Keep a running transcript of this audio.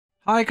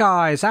Hi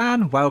guys,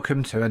 and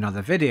welcome to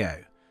another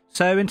video.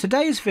 So in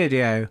today's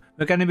video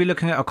we're going to be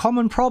looking at a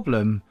common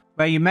problem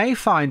where you may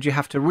find you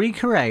have to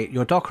recreate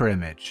your Docker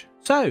image.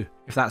 So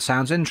if that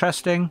sounds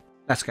interesting,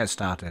 let's get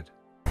started.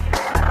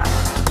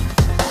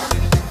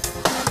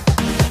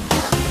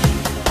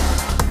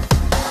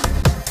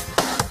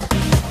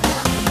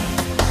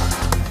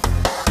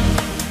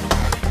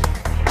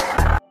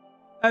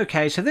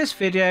 Okay, so this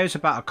video is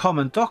about a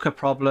common Docker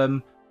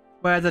problem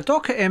where the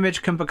Docker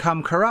image can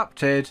become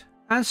corrupted,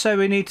 and so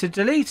we need to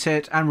delete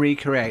it and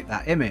recreate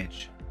that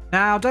image.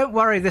 Now don't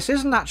worry, this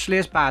isn't actually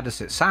as bad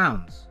as it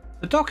sounds.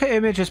 The Docker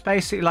image is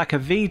basically like a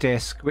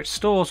vdisk which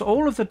stores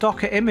all of the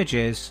Docker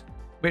images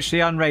which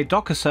the Unraid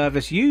Docker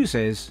service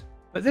uses,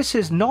 but this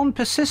is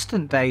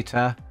non-persistent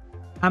data,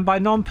 and by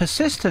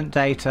non-persistent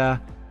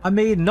data I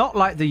mean not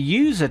like the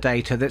user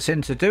data that's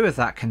in to do with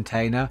that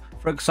container,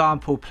 for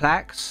example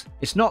Plex,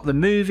 it's not the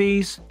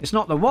movies, it's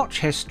not the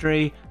watch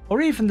history,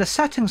 or even the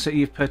settings that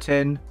you've put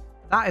in.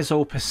 That is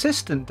all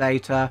persistent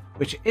data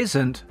which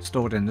isn't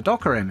stored in the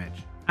Docker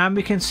image. And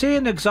we can see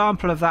an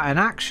example of that in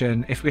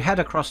action if we head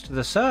across to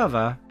the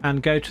server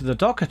and go to the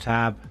Docker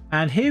tab,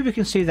 and here we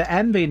can see that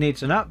MB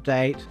needs an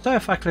update. So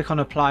if I click on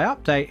apply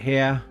update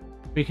here,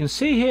 we can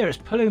see here it's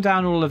pulling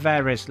down all the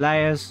various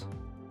layers,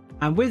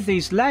 and with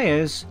these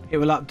layers it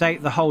will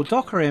update the whole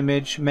Docker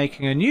image,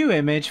 making a new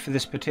image for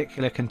this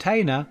particular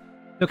container.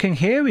 Looking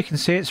here we can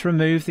see it's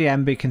removed the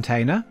MB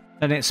container.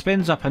 Then it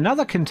spins up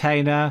another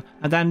container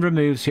and then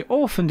removes the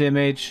orphaned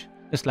image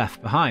that's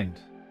left behind.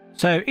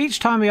 So each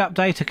time we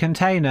update a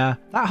container,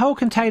 that whole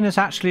container is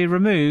actually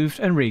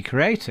removed and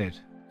recreated.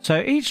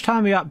 So each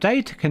time we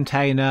update a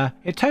container,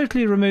 it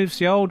totally removes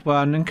the old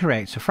one and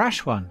creates a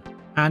fresh one.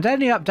 And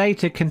any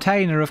updated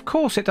container, of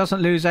course it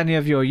doesn't lose any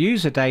of your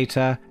user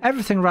data,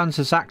 everything runs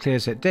exactly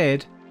as it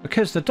did,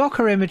 because the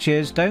Docker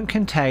images don't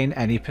contain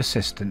any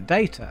persistent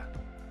data.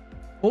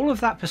 All of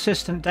that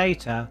persistent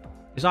data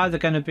is either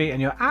going to be in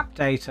your app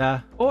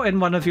data or in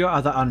one of your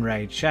other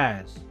Unraid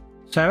shares.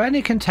 So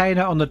any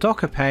container on the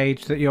Docker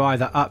page that you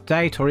either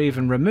update or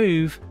even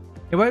remove,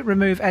 it won't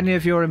remove any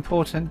of your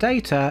important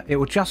data, it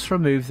will just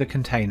remove the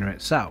container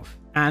itself.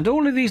 And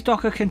all of these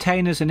Docker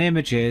containers and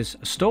images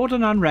are stored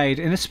on Unraid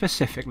in a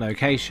specific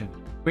location,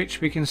 which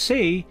we can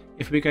see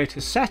if we go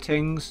to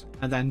settings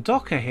and then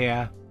Docker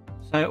here.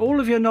 So all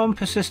of your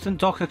non-persistent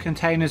Docker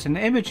containers and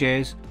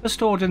images are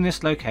stored in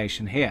this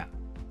location here.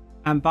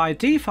 And by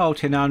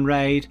default in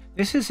Unraid,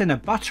 this is in a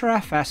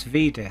Btrfs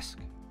vdisk.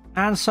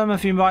 And some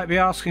of you might be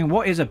asking,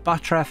 what is a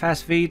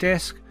Btrfs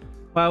vdisk?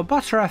 Well,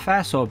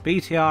 Btrfs or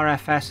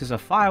BTRFS is a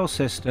file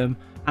system,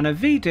 and a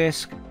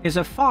vdisk is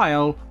a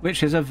file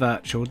which is a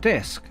virtual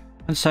disk.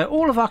 And so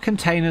all of our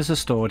containers are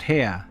stored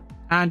here.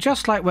 And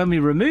just like when we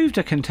removed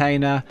a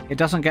container, it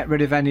doesn't get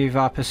rid of any of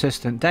our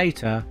persistent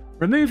data,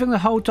 removing the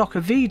whole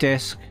Docker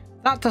vdisk,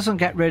 that doesn't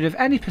get rid of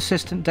any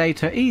persistent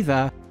data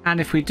either. And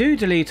if we do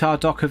delete our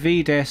Docker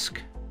vdisk,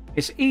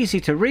 it's easy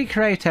to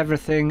recreate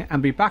everything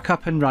and be back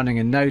up and running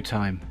in no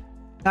time.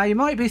 Now you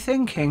might be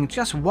thinking,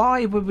 just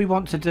why would we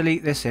want to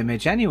delete this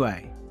image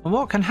anyway? And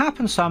what can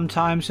happen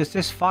sometimes is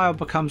this file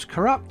becomes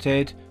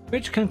corrupted,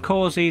 which can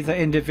cause either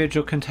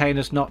individual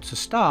containers not to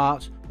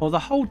start or the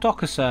whole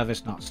Docker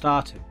service not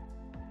starting.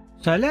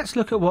 So let's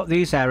look at what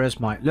these errors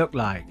might look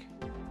like.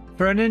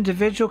 For an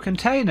individual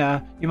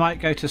container, you might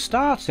go to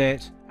start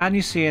it and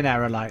you see an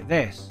error like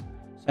this,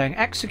 saying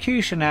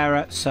execution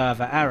error,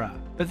 server error.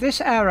 But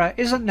this error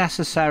isn't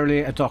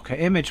necessarily a Docker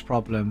image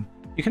problem.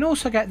 You can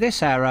also get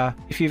this error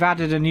if you've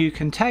added a new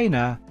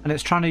container and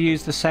it's trying to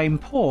use the same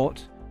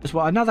port as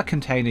what another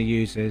container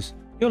uses.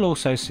 You'll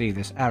also see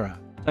this error.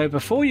 So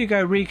before you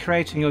go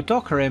recreating your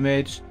Docker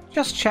image,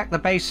 just check the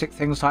basic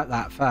things like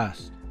that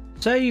first.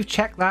 So you've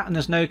checked that and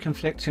there's no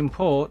conflicting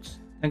ports,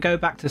 then go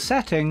back to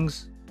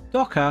settings,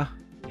 Docker,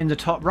 in the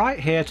top right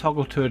here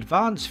toggle to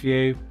advanced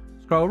view,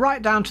 scroll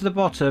right down to the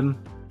bottom,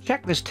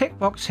 check this tick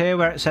box here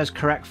where it says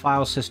correct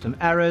file system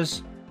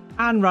errors,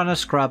 and run a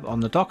scrub on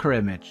the Docker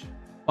image.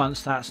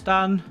 Once that's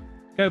done,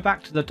 go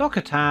back to the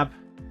Docker tab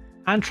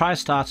and try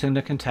starting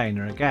the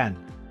container again.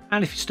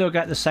 And if you still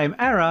get the same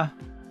error,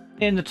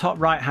 in the top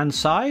right hand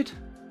side,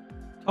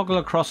 toggle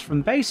across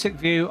from basic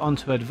view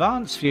onto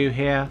advanced view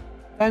here,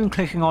 then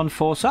clicking on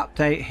force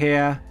update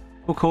here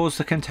will cause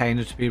the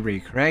container to be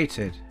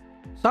recreated.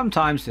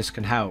 Sometimes this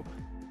can help.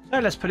 So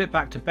let's put it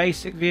back to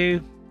basic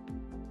view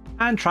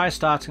and try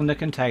starting the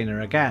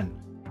container again.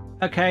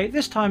 Okay,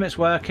 this time it's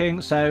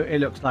working, so it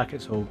looks like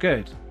it's all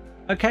good.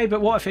 Okay,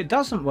 but what if it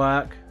doesn't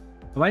work?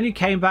 When you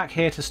came back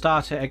here to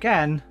start it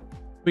again,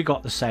 we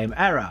got the same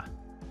error.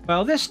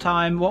 Well, this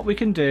time what we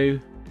can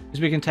do is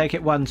we can take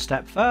it one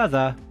step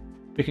further.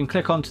 We can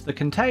click onto the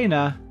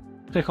container,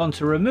 click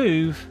onto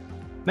remove,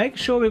 make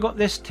sure we've got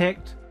this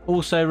ticked,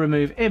 also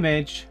remove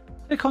image,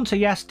 click onto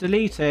yes,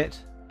 delete it.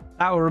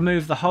 That will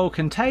remove the whole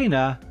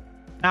container.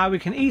 Now we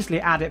can easily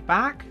add it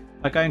back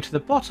by going to the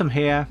bottom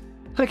here,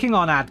 clicking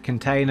on add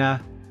container,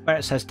 where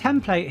it says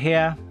template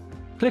here,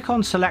 click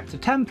on select a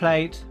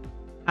template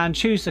and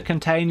choose the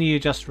container you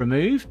just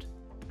removed,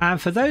 And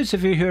for those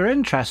of you who are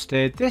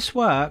interested, this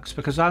works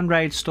because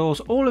Unraid stores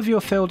all of your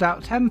filled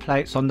out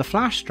templates on the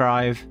flash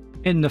drive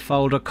in the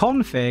folder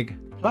config,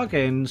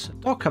 plugins,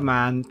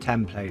 dockerman,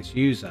 templates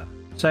user.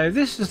 So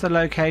this is the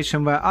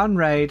location where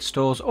Unraid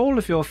stores all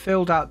of your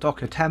filled out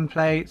Docker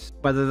templates,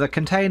 whether the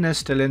container is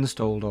still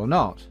installed or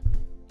not.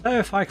 So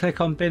if I click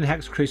on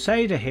Binhex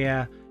Crusader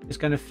here, it's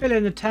going to fill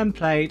in the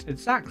template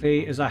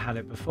exactly as I had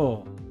it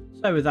before.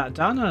 So with that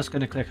done, I'm just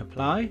going to click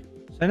apply.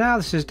 So now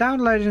this is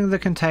downloading the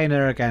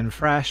container again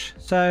fresh,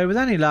 so with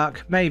any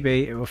luck,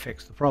 maybe it will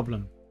fix the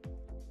problem.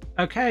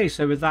 Okay,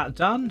 so with that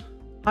done,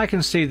 I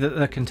can see that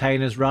the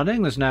container's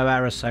running, there's no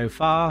error so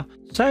far.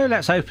 So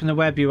let's open the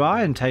web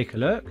UI and take a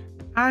look,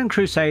 and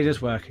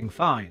Crusader's working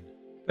fine.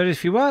 But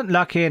if you weren't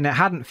lucky and it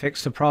hadn't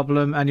fixed the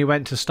problem and you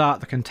went to start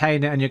the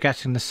container and you're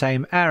getting the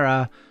same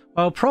error,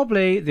 well,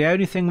 probably the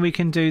only thing we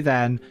can do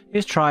then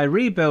is try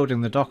rebuilding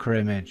the Docker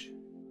image.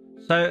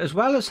 So as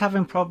well as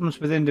having problems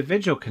with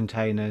individual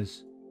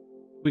containers,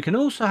 we can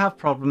also have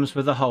problems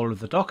with the whole of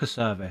the Docker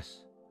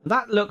service.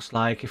 That looks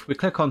like if we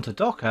click onto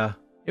Docker,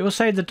 it will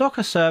say the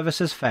Docker service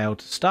has failed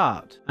to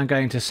start. And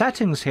going to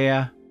settings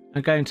here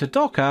and going to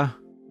Docker,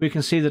 we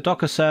can see the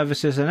Docker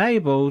service is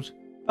enabled,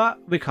 but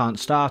we can't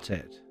start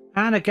it.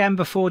 And again,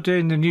 before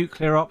doing the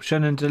nuclear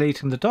option and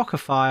deleting the Docker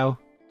file,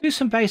 do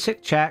some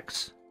basic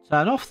checks,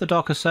 turn off the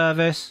Docker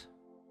service,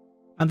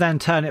 and then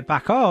turn it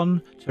back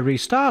on to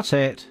restart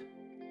it.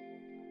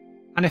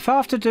 And if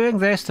after doing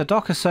this the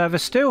Docker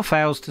service still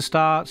fails to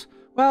start,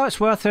 well, it's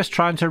worth us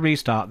trying to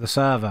restart the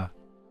server.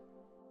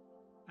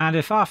 And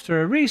if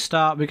after a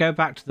restart we go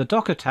back to the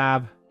Docker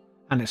tab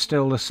and it's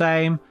still the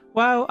same,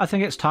 well, I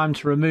think it's time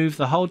to remove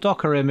the whole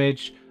Docker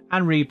image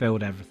and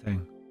rebuild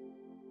everything.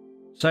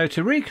 So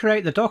to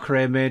recreate the Docker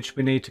image,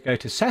 we need to go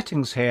to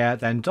settings here,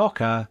 then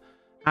Docker,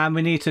 and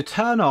we need to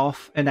turn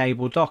off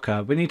enable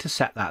Docker. We need to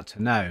set that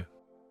to no.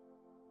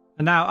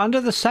 And now under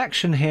the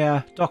section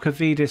here, Docker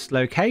vdisk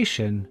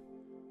location,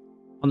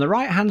 on the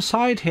right hand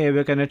side here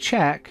we're going to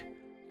check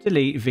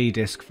delete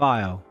vdisk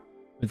file.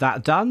 With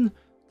that done,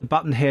 the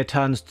button here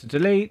turns to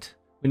delete.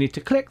 We need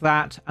to click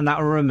that and that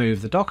will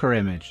remove the Docker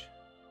image.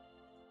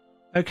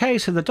 Okay,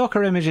 so the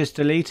Docker image is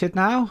deleted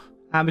now,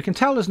 and we can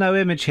tell there's no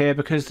image here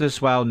because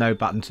there's, well, no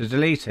button to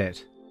delete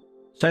it.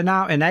 So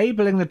now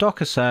enabling the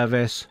Docker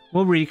service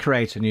will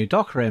recreate a new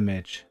Docker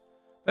image.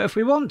 But if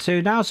we want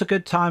to, now's a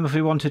good time. If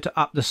we wanted to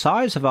up the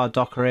size of our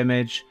Docker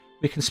image,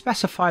 we can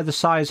specify the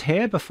size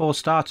here before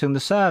starting the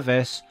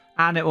service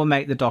and it will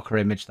make the Docker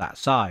image that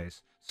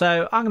size.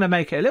 So I'm going to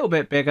make it a little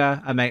bit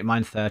bigger and make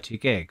mine 30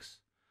 gigs.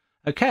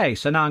 Okay,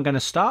 so now I'm going to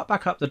start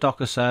back up the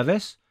Docker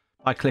service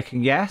by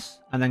clicking yes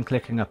and then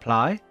clicking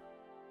apply.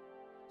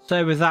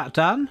 So with that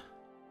done,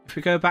 if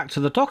we go back to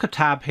the Docker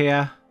tab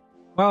here,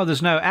 well,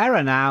 there's no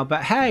error now,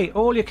 but hey,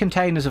 all your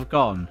containers have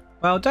gone.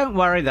 Well, don't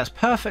worry, that's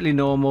perfectly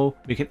normal.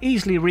 We can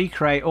easily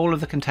recreate all of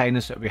the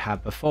containers that we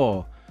had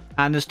before.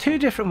 And there's two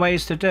different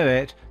ways to do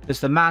it. There's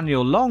the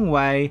manual long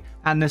way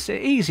and there's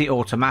the easy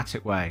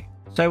automatic way.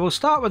 So we'll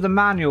start with the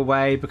manual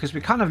way because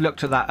we kind of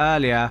looked at that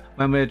earlier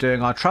when we were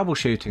doing our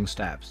troubleshooting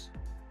steps.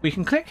 We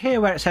can click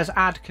here where it says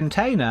add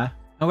container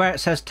and where it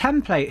says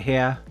template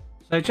here.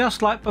 So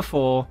just like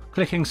before,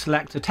 clicking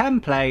select a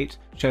template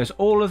shows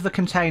all of the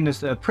containers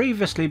that have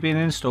previously been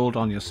installed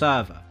on your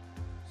server.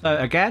 So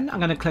again, I'm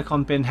going to click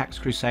on Binhex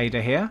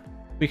Crusader here.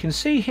 We can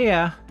see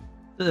here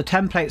that the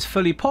template's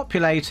fully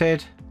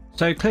populated.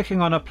 So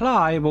clicking on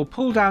apply will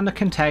pull down the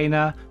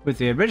container with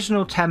the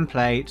original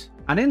template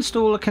and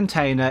install the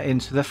container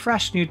into the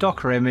fresh new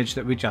Docker image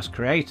that we just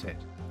created.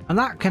 And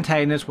that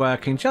container is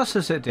working just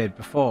as it did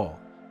before.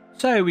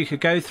 So we could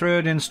go through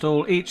and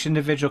install each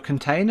individual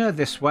container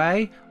this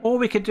way, or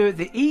we could do it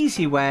the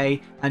easy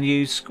way and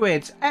use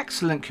Squid's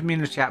excellent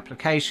community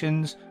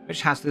applications,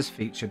 which has this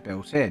feature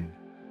built in.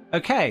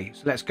 Okay,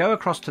 so let's go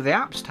across to the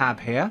apps tab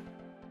here.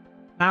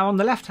 Now on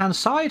the left hand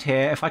side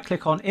here, if I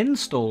click on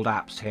installed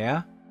apps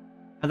here,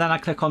 and then I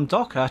click on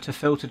Docker to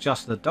filter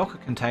just the Docker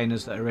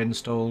containers that are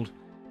installed,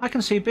 I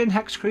can see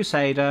Binhex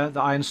Crusader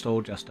that I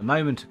installed just a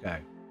moment ago.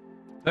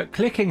 But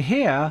clicking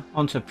here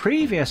onto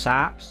previous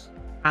apps,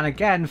 and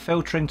again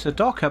filtering to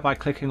Docker by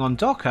clicking on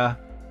Docker,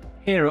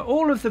 here are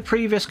all of the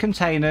previous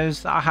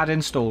containers that I had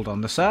installed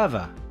on the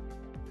server.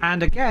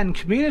 And again,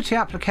 Community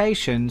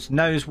Applications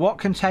knows what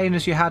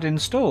containers you had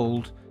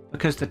installed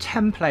because the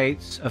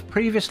templates of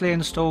previously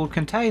installed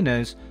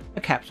containers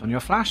are kept on your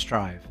flash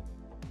drive.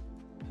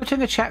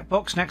 Putting a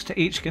checkbox next to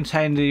each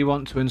container you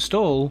want to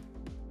install,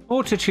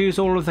 or to choose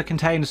all of the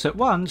containers at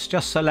once,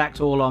 just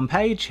select all on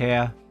page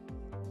here.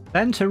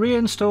 Then to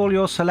reinstall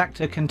your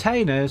selected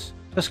containers,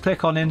 just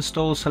click on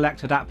Install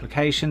Selected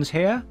Applications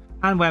here,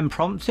 and when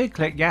prompted,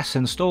 click Yes,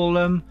 install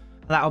them.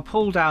 That will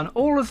pull down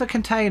all of the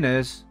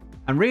containers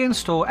and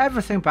reinstall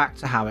everything back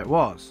to how it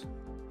was.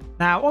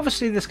 Now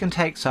obviously this can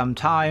take some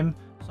time,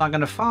 so I'm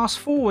going to fast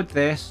forward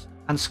this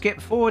and skip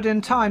forward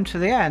in time to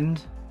the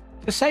end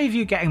to save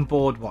you getting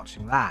bored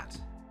watching that.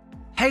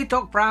 Hey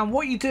Doc Brown,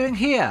 what are you doing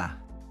here?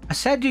 I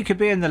said you could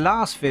be in the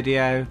last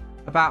video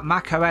about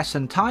macOS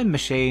and Time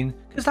Machine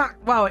because that,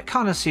 well, it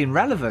kind of seemed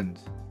relevant.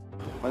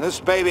 When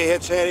this baby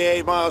hits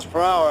 88 miles per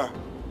hour,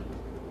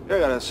 you're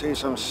gonna see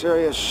some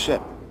serious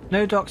shit.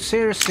 No, Doc,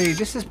 seriously,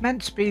 this is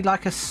meant to be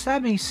like a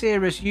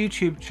semi-serious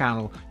YouTube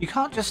channel. You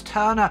can't just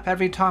turn up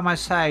every time I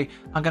say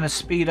I'm going to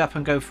speed up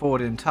and go forward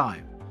in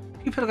time.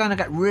 People are going to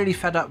get really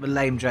fed up with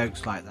lame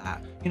jokes like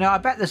that. You know, I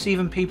bet there's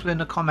even people in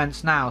the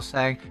comments now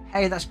saying,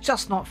 hey, that's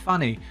just not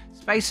funny.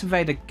 Space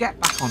Invader, get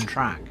back on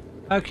track.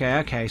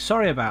 Okay,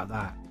 sorry about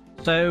that.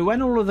 So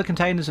when all of the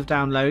containers have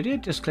downloaded,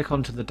 just click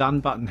onto the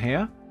Done button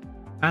here.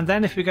 And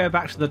then if we go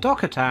back to the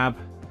Docker tab,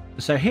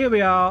 so here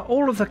we are,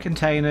 all of the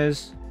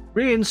containers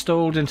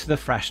reinstalled into the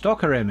fresh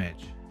Docker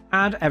image,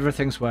 and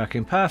everything's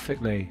working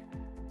perfectly.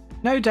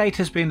 No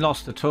data's been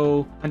lost at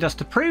all, and just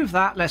to prove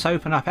that, let's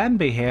open up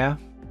Emby here.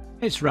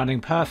 It's running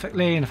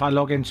perfectly, and if I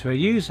log into a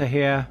user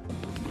here,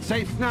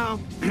 safe now,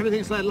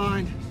 everything's lead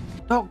lined.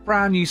 Doc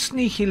Brown, you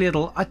sneaky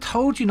little, I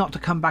told you not to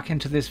come back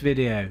into this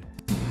video.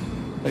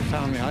 They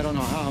found me, I don't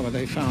know how, but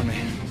they found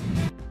me.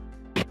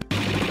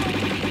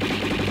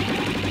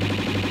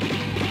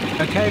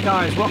 Okay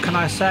guys, what can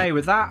I say?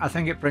 With that, I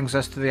think it brings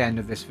us to the end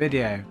of this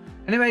video.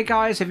 Anyway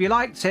guys, if you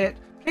liked it,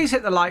 please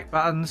hit the like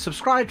button,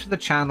 subscribe to the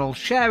channel,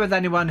 share with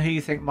anyone who you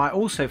think might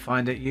also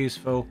find it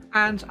useful,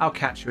 and I'll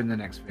catch you in the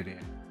next video.